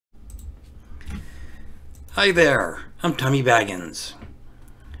Hi there, I'm Tommy Baggins,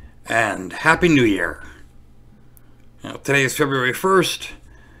 and Happy New Year. Now, today is February 1st.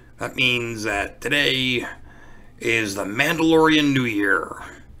 That means that today is the Mandalorian New Year.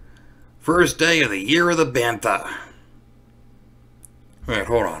 First day of the year of the bantha. Wait,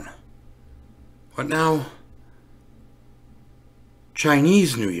 hold on. What now?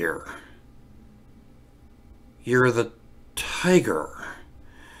 Chinese New Year. Year of the tiger.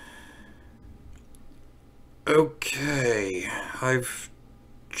 Okay, I've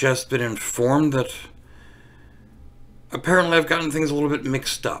just been informed that apparently I've gotten things a little bit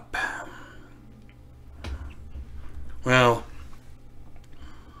mixed up. Well,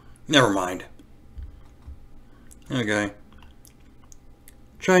 never mind. Okay.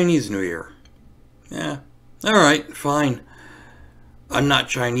 Chinese New Year. Yeah, alright, fine. I'm not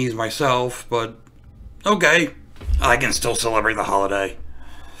Chinese myself, but okay, I can still celebrate the holiday.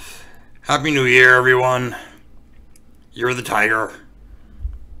 Happy New Year, everyone. Year of the tiger.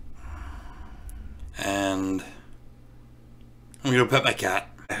 And I'm gonna pet my cat.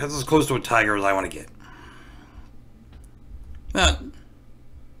 That's as close to a tiger as I want to get.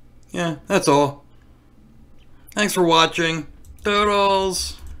 Yeah, that's all. Thanks for watching.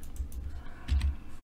 Toodles!